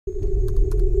Welcome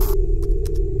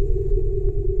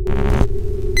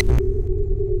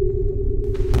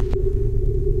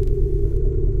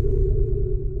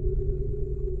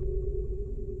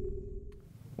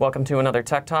to another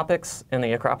Tech Topics in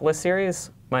the Acropolis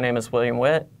series. My name is William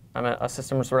Whitt. I'm a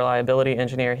systems reliability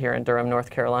engineer here in Durham,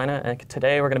 North Carolina, and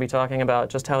today we're going to be talking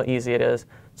about just how easy it is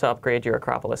to upgrade your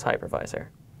Acropolis hypervisor.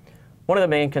 One of the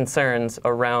main concerns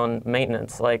around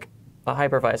maintenance, like a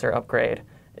hypervisor upgrade,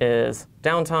 is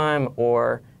downtime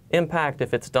or impact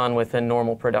if it's done within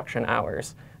normal production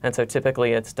hours. And so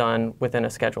typically it's done within a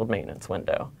scheduled maintenance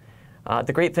window.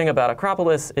 The great thing about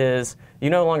Acropolis is you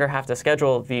no longer have to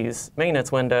schedule these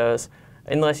maintenance windows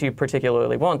unless you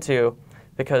particularly want to,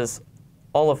 because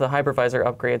all of the hypervisor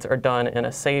upgrades are done in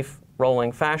a safe,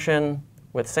 rolling fashion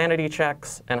with sanity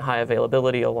checks and high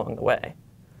availability along the way.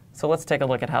 So let's take a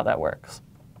look at how that works.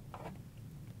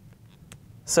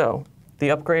 So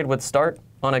the upgrade would start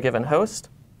on a given host.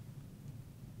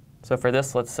 So for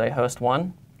this, let's say host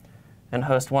 1. And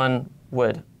host 1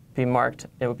 would be marked,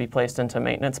 it would be placed into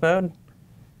maintenance mode,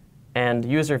 and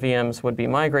user VMs would be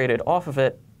migrated off of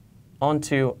it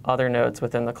onto other nodes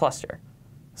within the cluster.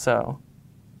 So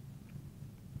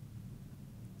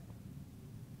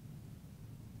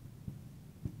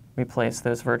we place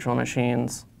those virtual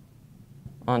machines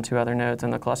onto other nodes in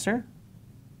the cluster,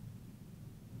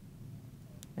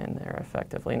 and they're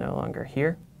effectively no longer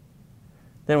here.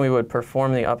 Then we would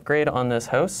perform the upgrade on this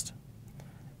host,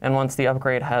 and once the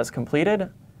upgrade has completed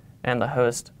and the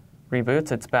host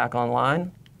reboots, it's back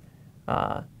online.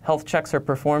 Health checks are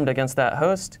performed against that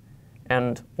host,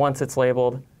 and once it's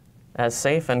labeled as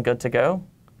safe and good to go,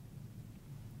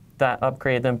 that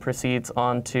upgrade then proceeds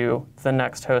on to the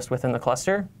next host within the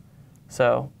cluster.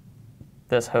 So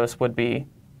this host would be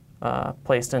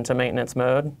placed into maintenance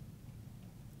mode,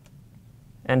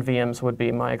 and VMs would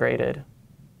be migrated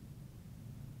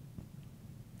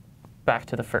back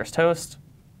to the first host,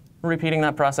 repeating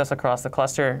that process across the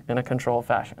cluster in a controlled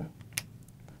fashion.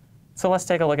 So let's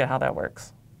take a look at how that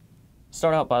works.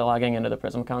 Start out by logging into the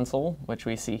Prism console, which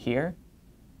we see here.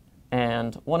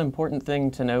 And one important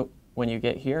thing to note when you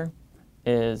get here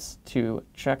is to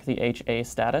check the HA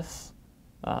status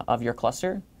of your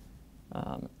cluster.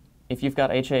 If you've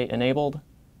got HA enabled,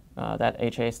 that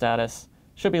HA status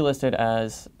should be listed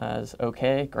as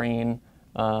OK, green,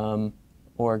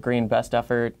 or green best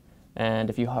effort. And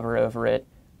if you hover over it,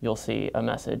 you'll see a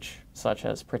message such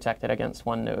as protected against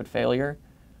one node failure.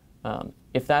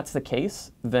 If that's the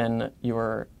case, then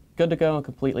you're good to go and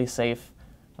completely safe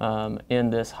in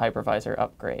this hypervisor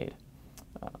upgrade.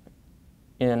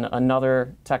 In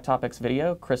another Tech Topics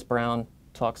video, Chris Brown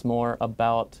talks more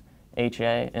about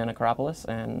HA and Acropolis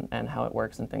and how it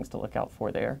works and things to look out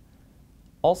for there.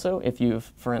 Also, if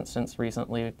you've, for instance,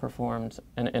 recently performed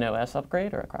an NOS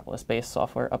upgrade or Acropolis-based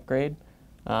software upgrade,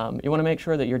 you want to make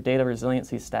sure that your data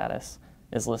resiliency status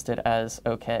is listed as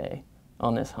OK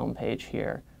on this home page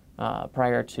here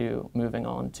prior to moving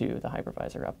on to the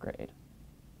hypervisor upgrade.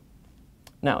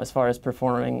 Now, as far as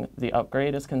performing the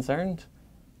upgrade is concerned,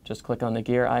 just click on the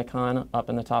gear icon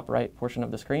up in the top right portion of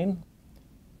the screen,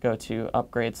 go to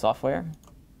Upgrade Software,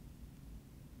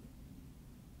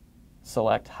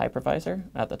 select Hypervisor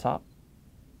at the top,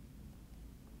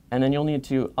 and then you'll need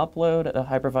to upload the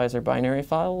hypervisor binary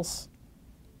files,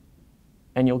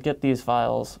 and you'll get these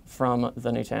files from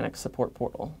the Nutanix support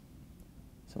portal.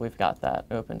 So we've got that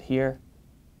opened here.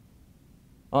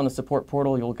 On the support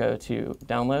portal, you'll go to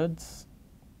Downloads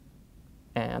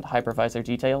and Hypervisor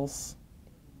Details.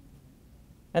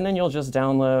 And then you'll just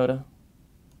download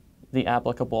the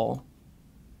applicable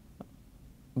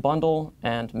bundle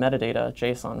and metadata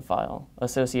JSON file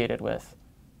associated with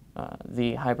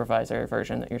the hypervisor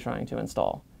version that you're trying to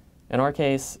install. In our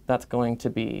case, that's going to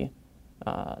be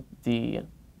the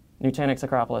Nutanix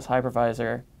Acropolis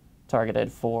hypervisor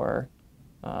targeted for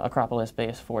Acropolis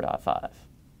base 4.5.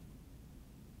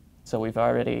 So we've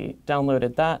already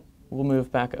downloaded that. We'll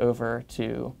move back over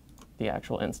to the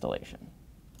actual installation.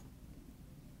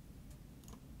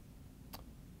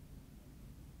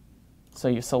 So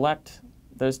you select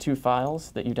those two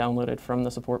files that you downloaded from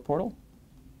the support portal.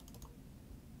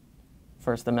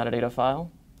 First, the metadata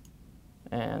file,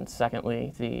 and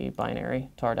secondly, the binary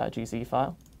tar.gz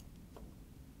file,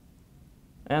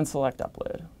 and select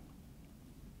Upload.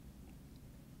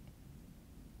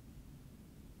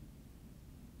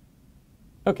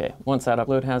 OK, once that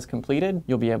upload has completed,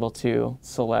 you'll be able to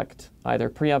select either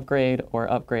pre-upgrade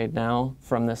or upgrade now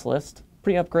from this list.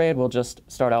 Pre-upgrade will just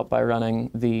start out by running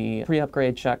the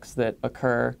pre-upgrade checks that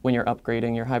occur when you're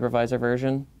upgrading your hypervisor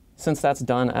version. Since that's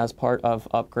done as part of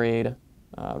upgrade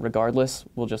regardless,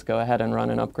 we'll just go ahead and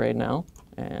run an upgrade now.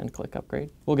 and click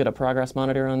Upgrade. We'll get a progress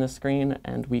monitor on this screen,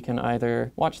 and we can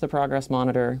either watch the progress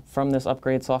monitor from this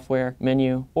Upgrade software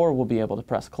menu, or we'll be able to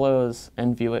press Close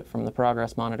and view it from the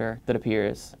progress monitor that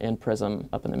appears in Prism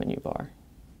up in the menu bar.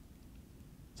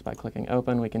 So by clicking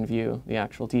Open, we can view the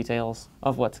actual details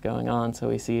of what's going on. So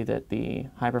we see that the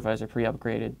hypervisor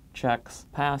pre-upgraded checks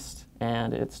passed,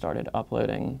 and it started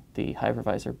uploading the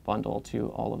hypervisor bundle to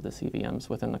all of the CVMs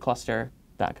within the cluster.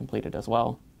 That completed as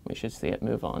well. We should see it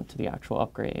move on to the actual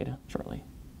upgrade shortly.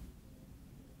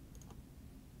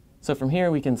 So from here,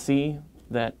 we can see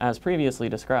that, as previously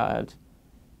described,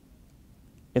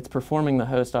 it's performing the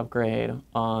host upgrade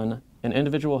on an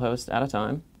individual host at a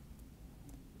time,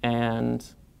 and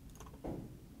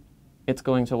it's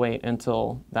going to wait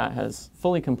until that has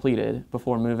fully completed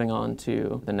before moving on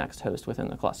to the next host within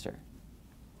the cluster.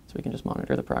 So we can just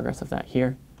monitor the progress of that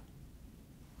here.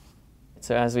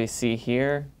 So as we see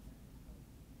here,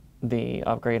 the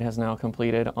upgrade has now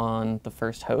completed on the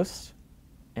first host.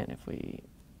 And if we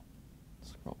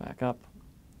scroll back up,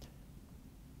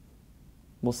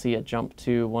 we'll see it jump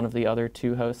to one of the other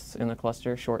 2 hosts in the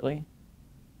cluster shortly.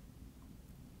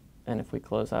 And if we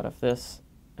close out of this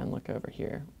and look over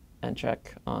here and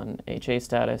check on HA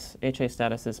status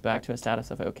is back to a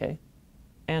status of OK.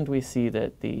 And we see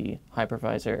that the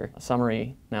hypervisor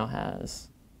summary now has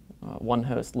 1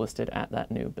 host listed at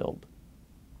that new build.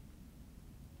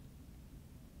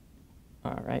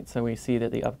 All right, so we see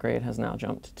that the upgrade has now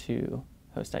jumped to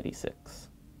host ID 6.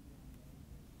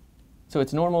 So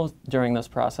it's normal during this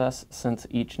process, since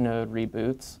each node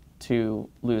reboots, to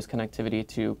lose connectivity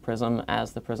to Prism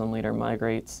as the Prism leader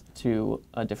migrates to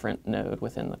a different node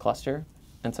within the cluster.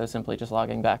 And so simply just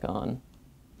logging back on,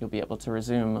 you'll be able to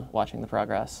resume watching the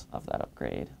progress of that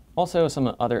upgrade. Also,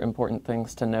 some other important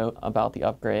things to note about the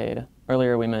upgrade.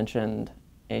 Earlier we mentioned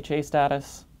HA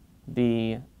status.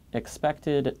 The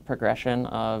expected progression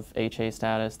of HA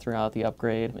status throughout the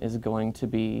upgrade is going to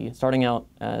be starting out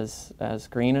as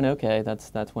green and OK.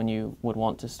 That's when you would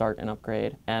want to start an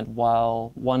upgrade. And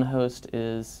while one host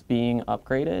is being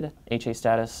upgraded, HA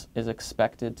status is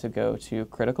expected to go to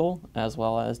critical as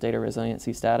well as data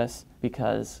resiliency status,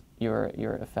 because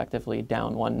you're effectively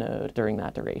down 1 node during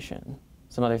that duration.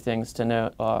 Some other things to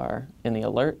note are, in the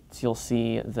alerts, you'll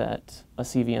see that a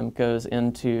CVM goes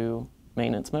into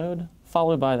maintenance mode,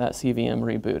 followed by that CVM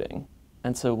rebooting.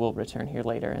 And so we'll return here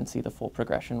later and see the full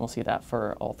progression. We'll see that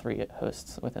for all 3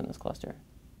 hosts within this cluster.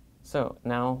 So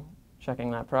now,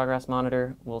 checking that progress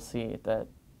monitor, we'll see that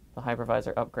the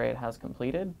hypervisor upgrade has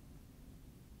completed.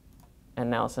 And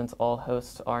now, since all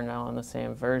hosts are now on the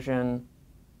same version,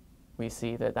 we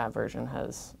see that that version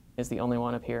is the only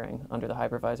one appearing under the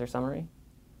hypervisor summary.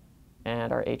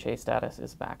 And our HA status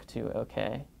is back to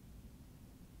OK.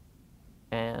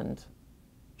 And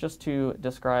just to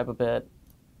describe a bit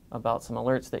about some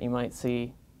alerts that you might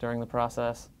see during the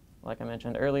process, like I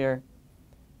mentioned earlier,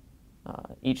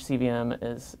 each CVM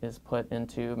is put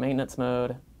into maintenance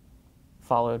mode,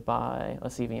 followed by a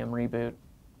CVM reboot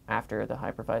after the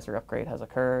hypervisor upgrade has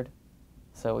occurred.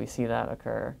 So we see that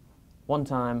occur 1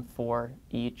 time for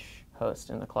each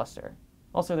host in the cluster.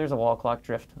 Also, there's a wall clock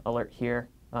drift alert here,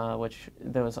 which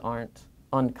those aren't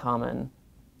uncommon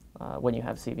when you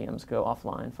have CVMs go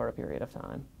offline for a period of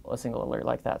time. A single alert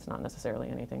like that's not necessarily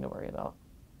anything to worry about.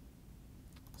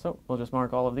 So we'll just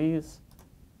mark all of these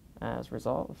as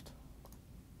resolved.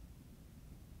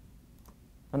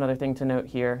 Another thing to note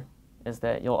here is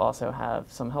that you'll also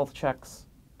have some health checks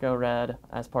go red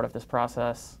as part of this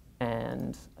process.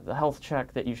 And the health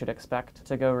check that you should expect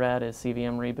to go red is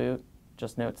CVM reboot.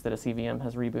 Just notes that a CVM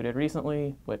has rebooted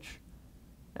recently, which,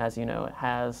 as you know, it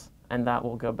has. And that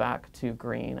will go back to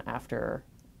green after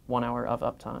 1 hour of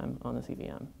uptime on the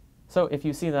CVM. So if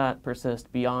you see that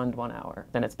persist beyond 1 hour,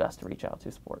 then it's best to reach out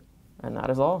to support. And that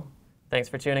is all. Thanks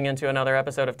for tuning in to another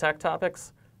episode of Tech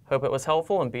Topics. Hope it was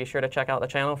helpful, and be sure to check out the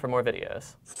channel for more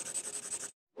videos.